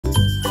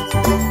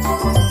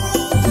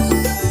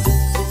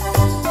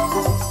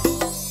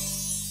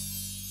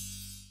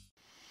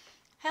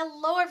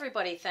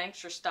everybody, thanks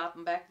for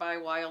stopping back by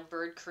Wild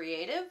Bird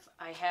Creative.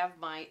 I have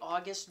my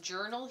August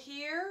journal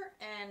here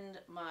and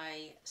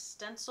my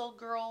Stencil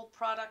Girl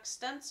product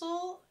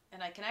stencil,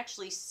 and I can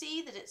actually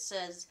see that it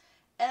says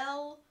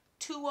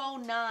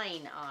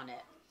L209 on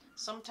it.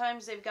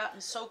 Sometimes they've gotten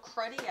so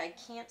cruddy I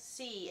can't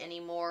see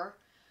anymore.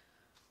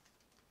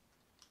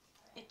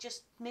 It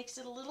just makes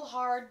it a little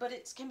hard, but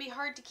it can be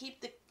hard to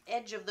keep the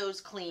edge of those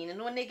clean,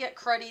 and when they get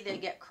cruddy, they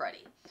get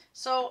cruddy.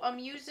 So I'm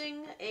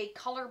using a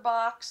color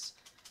box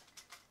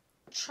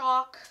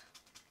chalk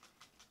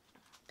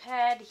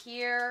pad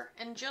here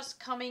and just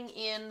coming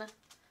in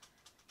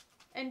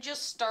and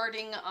just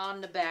starting on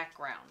the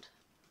background.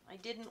 I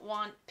didn't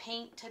want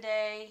paint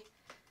today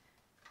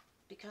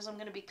because I'm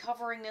going to be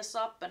covering this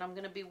up and I'm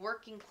going to be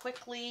working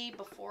quickly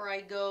before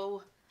I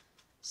go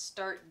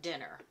start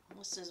dinner.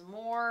 This is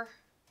more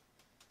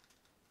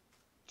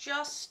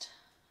just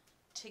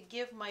to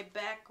give my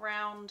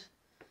background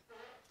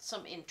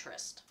some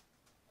interest.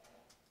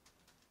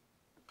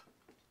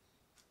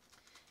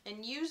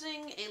 And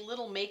using a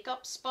little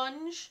makeup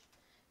sponge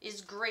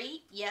is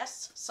great.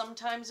 Yes,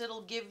 sometimes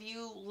it'll give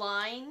you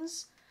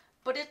lines,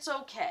 but it's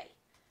okay.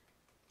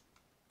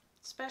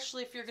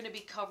 Especially if you're going to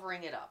be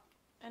covering it up.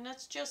 And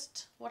that's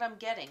just what I'm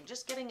getting.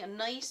 Just getting a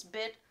nice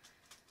bit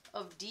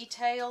of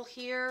detail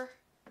here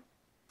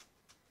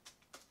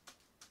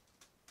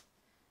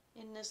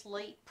in this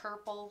light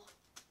purple.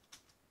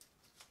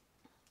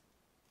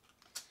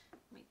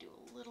 Let me do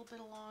a little bit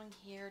along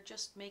here,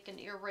 just make an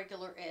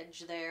irregular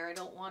edge there. I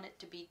don't want it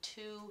to be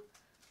too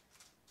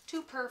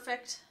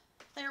perfect.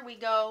 There we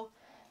go.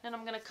 And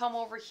I'm going to come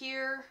over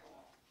here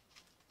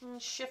and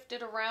shift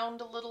it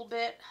around a little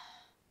bit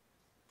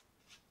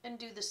and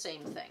do the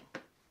same thing.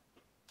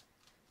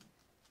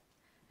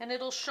 And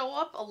it'll show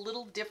up a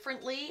little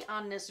differently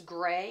on this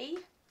gray,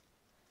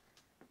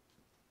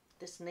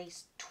 this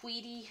nice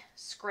tweedy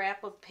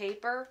scrap of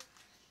paper.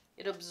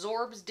 It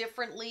absorbs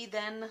differently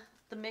than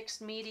the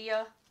mixed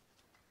media.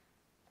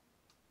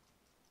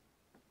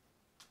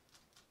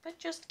 But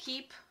just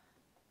keep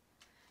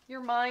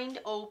your mind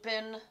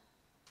open.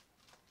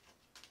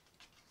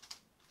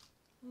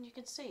 And you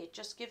can see it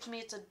just gives me,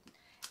 it's an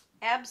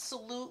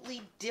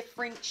absolutely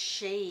different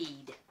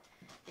shade.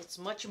 It's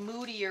much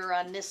moodier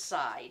on this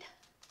side.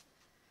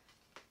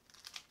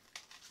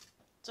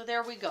 So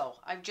there we go.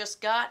 I've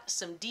just got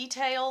some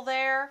detail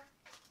there.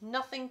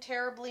 Nothing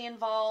terribly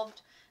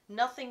involved.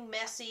 Nothing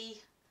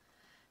messy.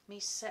 Let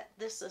me set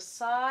this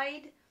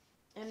aside.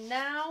 And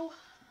now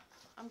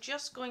I'm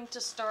just going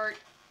to start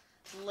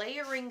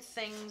layering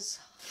things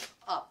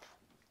up.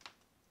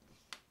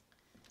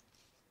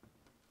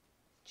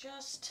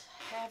 Just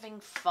having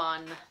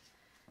fun.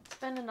 It's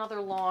been another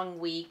long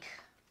week.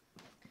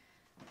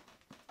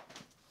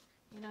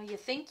 You know, you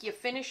think you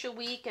finish a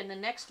week and the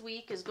next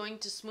week is going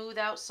to smooth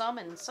out some,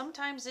 and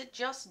sometimes it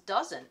just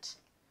doesn't.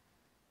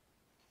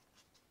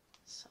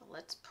 So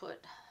let's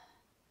put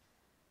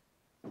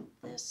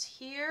this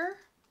here.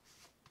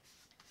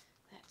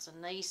 That's a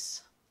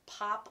nice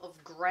pop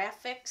of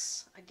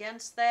graphics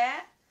against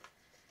that.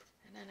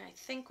 And then I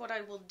think what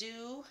I will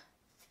do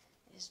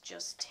is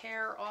just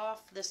tear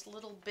off this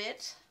little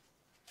bit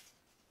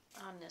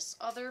on this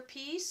other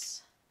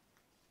piece.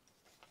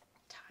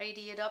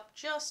 Tidy it up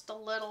just a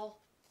little.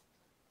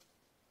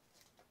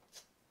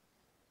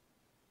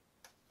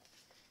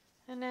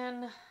 And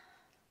then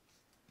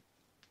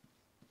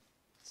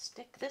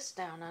stick this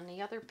down on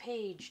the other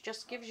page.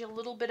 Just gives you a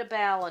little bit of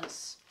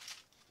balance.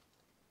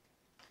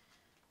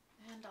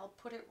 And I'll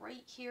put it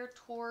right here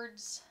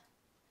towards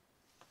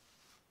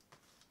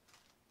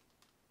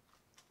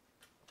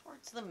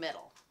the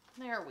middle.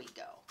 There we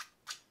go.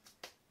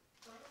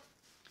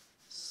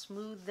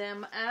 Smooth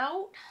them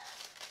out.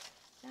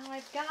 Now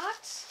I've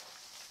got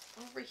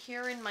over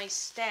here in my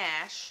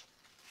stash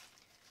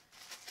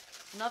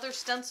another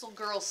Stencil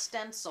Girl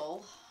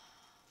stencil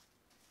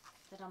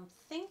that I'm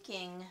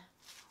thinking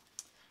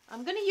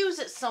I'm going to use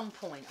at some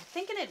point. I'm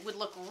thinking it would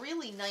look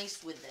really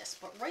nice with this,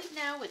 but right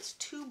now it's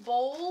too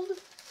bold.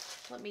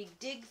 Let me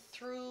dig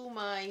through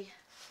my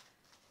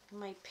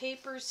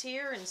papers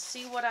here and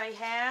see what I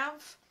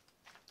have.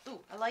 Ooh,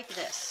 I like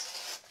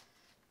this.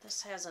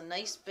 This has a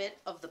nice bit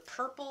of the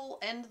purple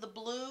and the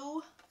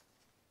blue.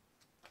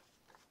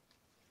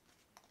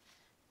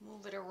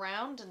 Move it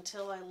around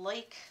until I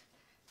like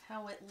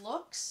how it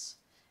looks.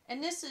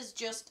 And this is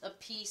just a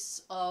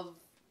piece of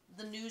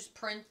the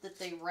newsprint that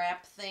they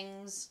wrap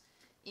things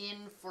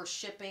in for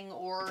shipping,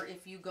 or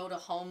if you go to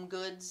Home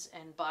Goods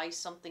and buy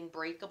something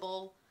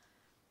breakable.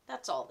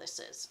 That's all this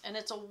is. And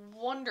it's a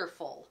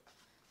wonderful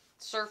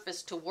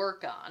surface to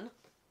work on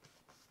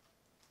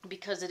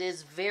because it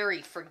is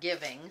very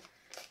forgiving.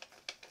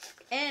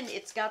 And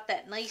it's got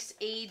that nice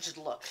aged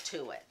look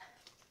to it.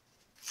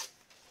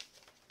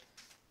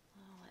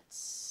 Let's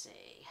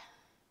see.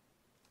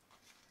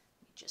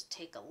 Just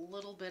take a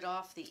little bit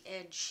off the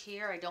edge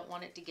here. I don't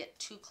want it to get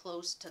too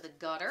close to the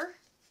gutter.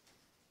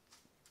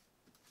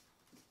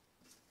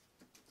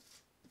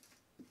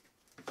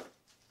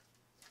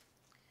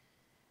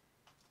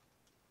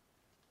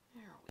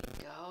 There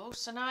we go. go.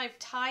 So now I've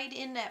tied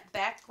in that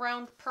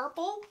background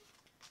purple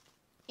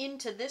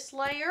into this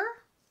layer,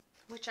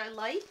 which I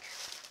like.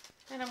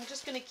 And I'm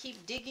just going to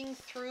keep digging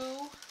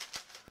through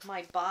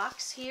my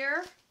box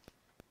here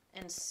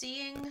and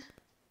seeing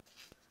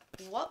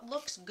what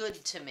looks good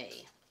to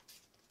me.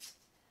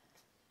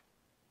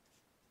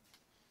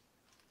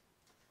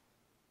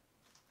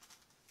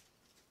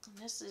 And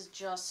this is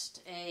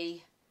just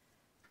a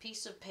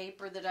piece of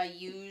paper that I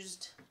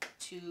used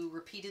to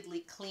repeatedly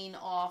clean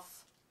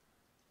off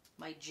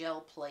my gel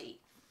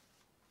plate.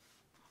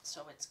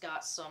 So it's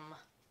got some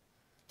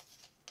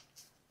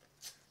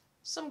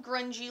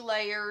grungy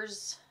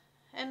layers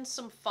and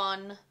some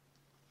fun.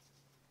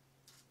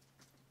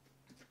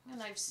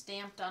 And I've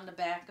stamped on the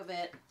back of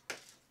it.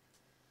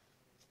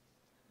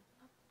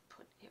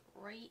 Put it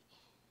right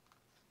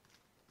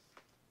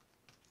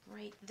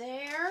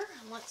there.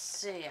 And let's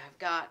see, I've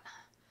got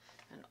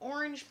an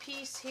orange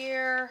piece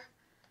here.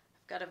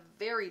 I've got a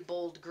very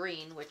bold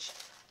green, which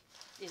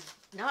is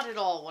not at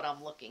all what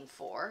I'm looking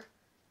for.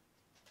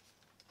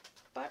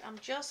 But I'm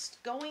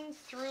just going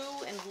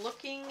through and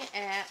looking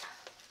at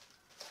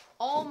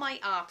all my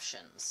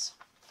options.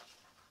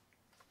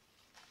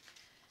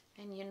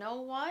 And you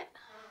know what?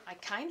 I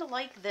kind of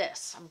like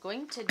this. I'm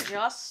going to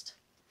just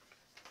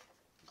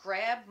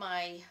grab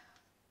my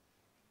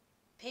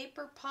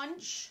paper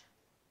punch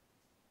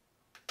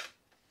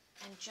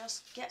and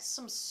just get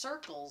some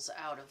circles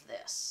out of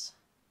this.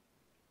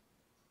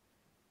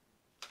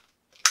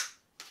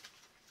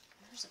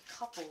 There's a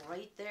couple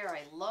right there.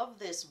 I love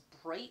this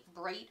bright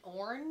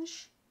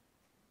orange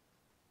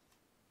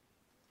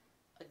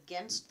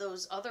against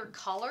those other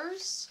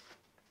colors.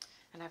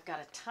 And I've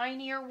got a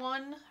tinier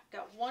one. I've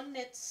got one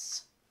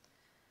that's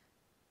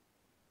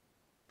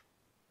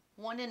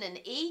 1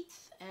 1/8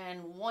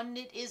 and one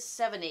that is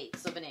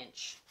 7/8 of an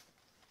inch.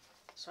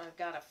 So I've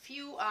got a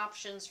few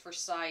options for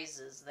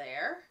sizes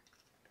there.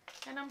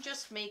 And I'm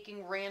just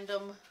making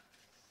random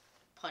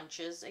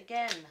punches.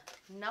 Again,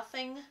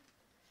 nothing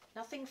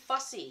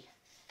fussy.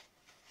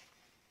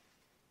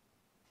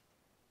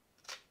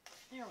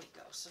 There we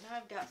go. So now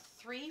I've got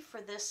 3 for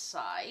this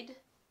side.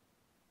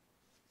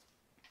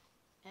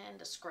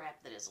 And a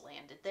scrap that has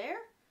landed there.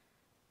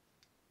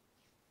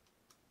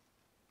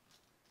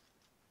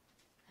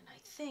 And I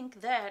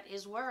think that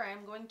is where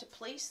I'm going to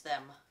place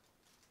them.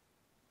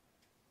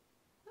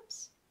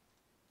 Oops.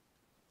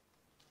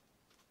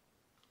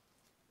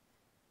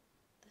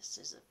 This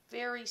is a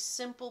very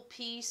simple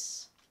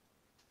piece,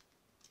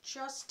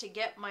 just to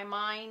get my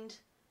mind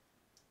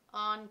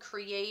on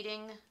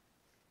creating,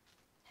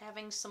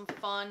 having some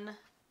fun,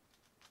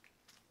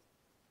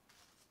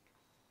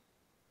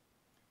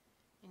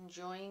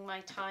 enjoying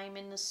my time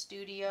in the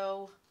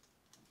studio.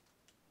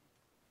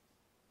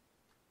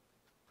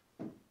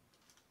 And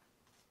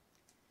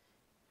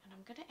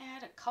I'm going to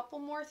add a couple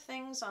more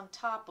things on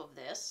top of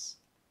this,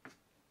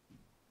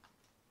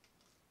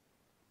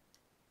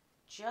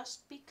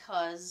 just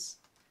because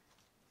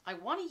I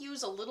want to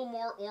use a little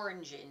more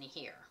orange in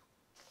here.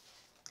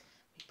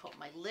 Let me put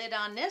my lid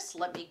on this.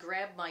 Let me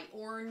grab my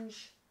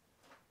orange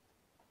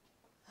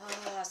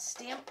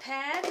stamp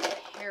pad.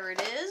 Here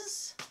it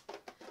is.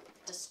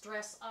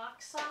 Distress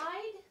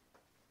oxide.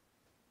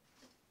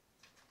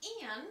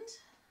 And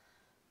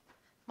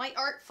my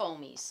art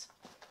foamies.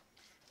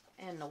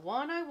 And the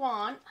one I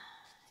want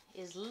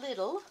is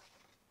little.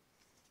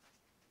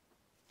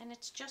 And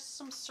it's just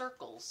some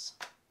circles.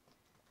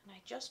 And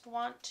I just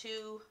want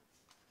to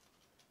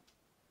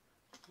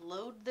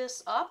load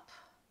this up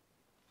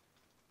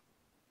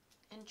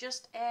and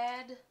just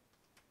add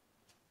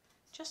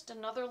just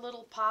another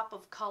little pop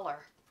of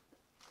color.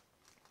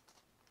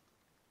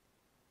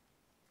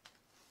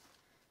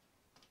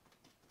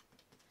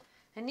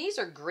 And these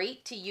are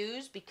great to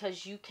use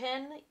because you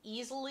can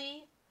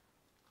easily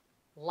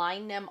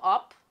line them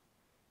up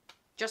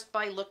just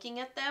by looking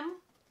at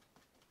them.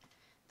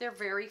 They're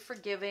very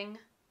forgiving.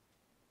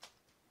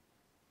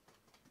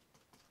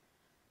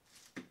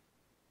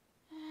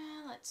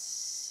 Let's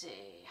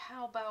see,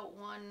 how about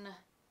one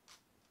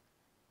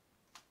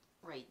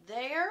right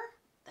there?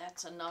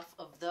 That's enough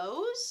of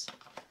those.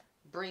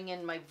 Bring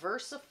in my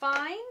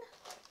VersaFine.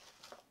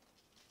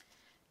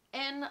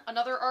 And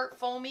another art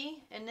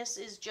foamy, and this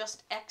is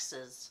just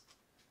X's.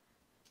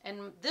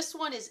 And this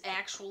one is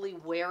actually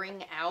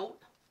wearing out.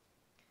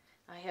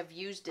 I have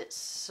used it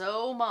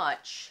so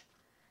much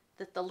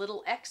that the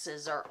little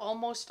X's are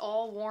almost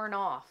all worn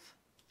off.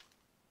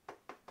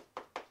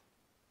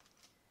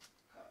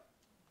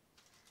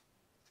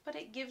 But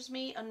it gives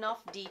me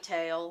enough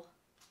detail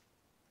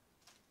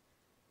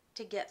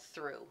to get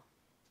through.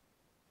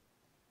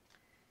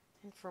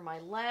 And for my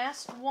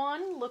last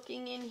one,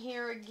 looking in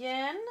here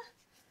again,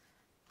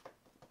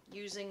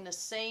 using the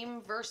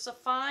same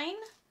VersaFine.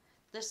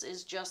 This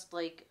is just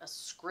like a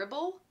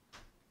scribble,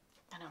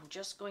 and I'm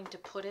just going to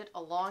put it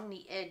along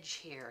the edge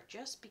here,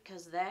 just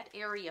because that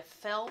area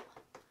felt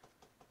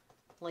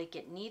like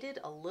it needed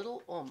a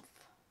little oomph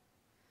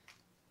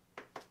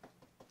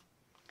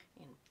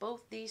in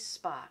both these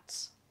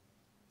spots.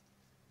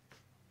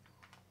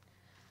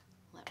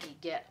 Let You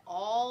get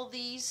all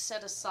these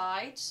set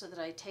aside so that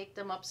I take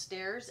them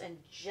upstairs and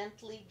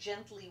gently,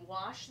 gently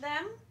wash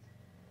them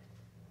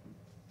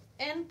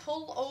and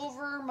pull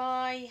over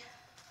my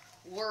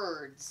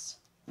words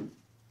and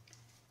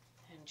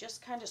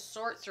just kind of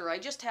sort through. I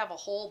just have a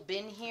whole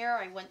bin here.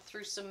 I went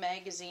through some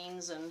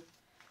magazines and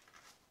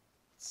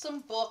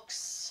some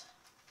books.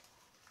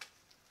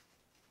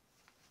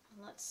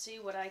 And let's see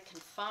what I can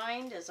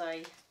find as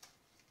I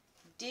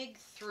dig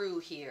through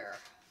here.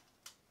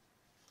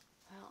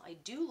 Well, I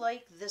do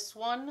like this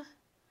one,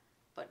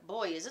 but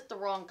boy, is it the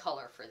wrong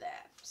color for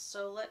that.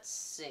 So let's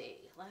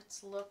see.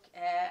 Let's look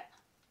at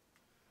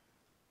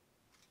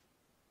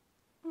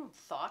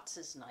Thoughts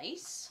is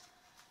nice.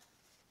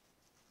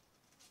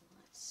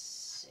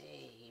 Let's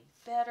see.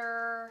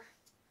 Better.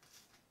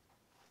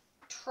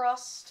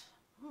 Trust.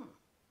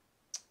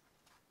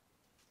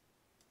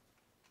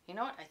 You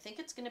know what? I think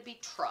it's going to be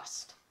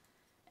Trust.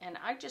 And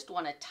I just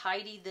want to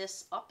tidy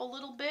this up a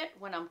little bit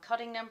when I'm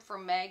cutting them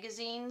from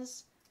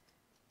magazines.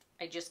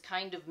 I just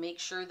kind of make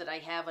sure that I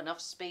have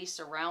enough space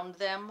around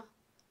them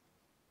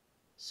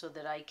so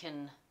that I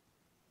can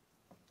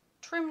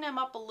trim them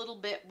up a little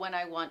bit when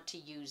I want to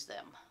use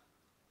them.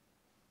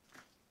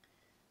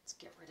 Let's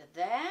get rid of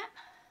that.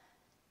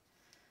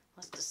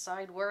 Let's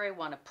decide where I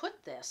want to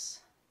put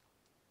this.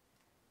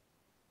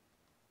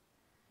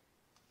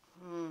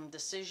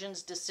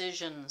 Decisions,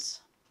 decisions.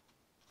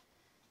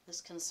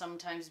 This can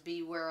sometimes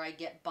be where I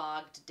get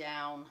bogged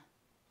down.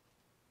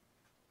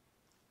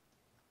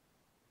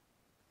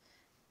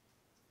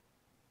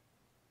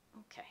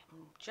 Okay,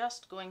 I'm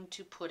just going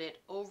to put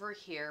it over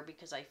here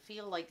because I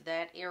feel like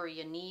that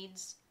area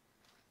needs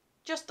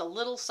just a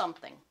little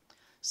something.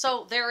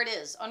 So there it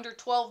is, under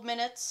 12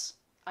 minutes.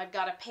 I've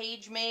got a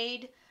page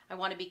made. I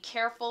want to be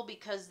careful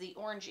because the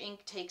orange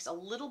ink takes a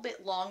little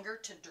bit longer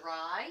to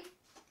dry.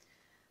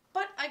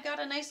 But I got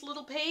a nice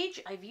little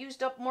page. I've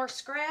used up more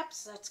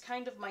scraps. That's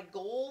kind of my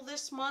goal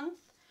this month,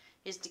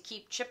 is to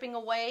keep chipping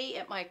away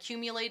at my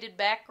accumulated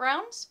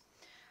backgrounds.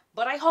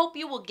 But I hope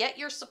you will get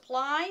your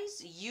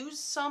supplies, use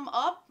some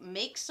up,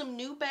 make some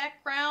new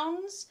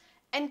backgrounds,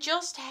 and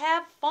just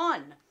have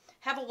fun.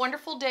 Have a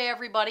wonderful day,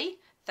 everybody.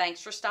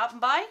 Thanks for stopping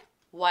by.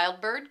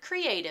 Wild Bird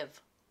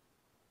Creative.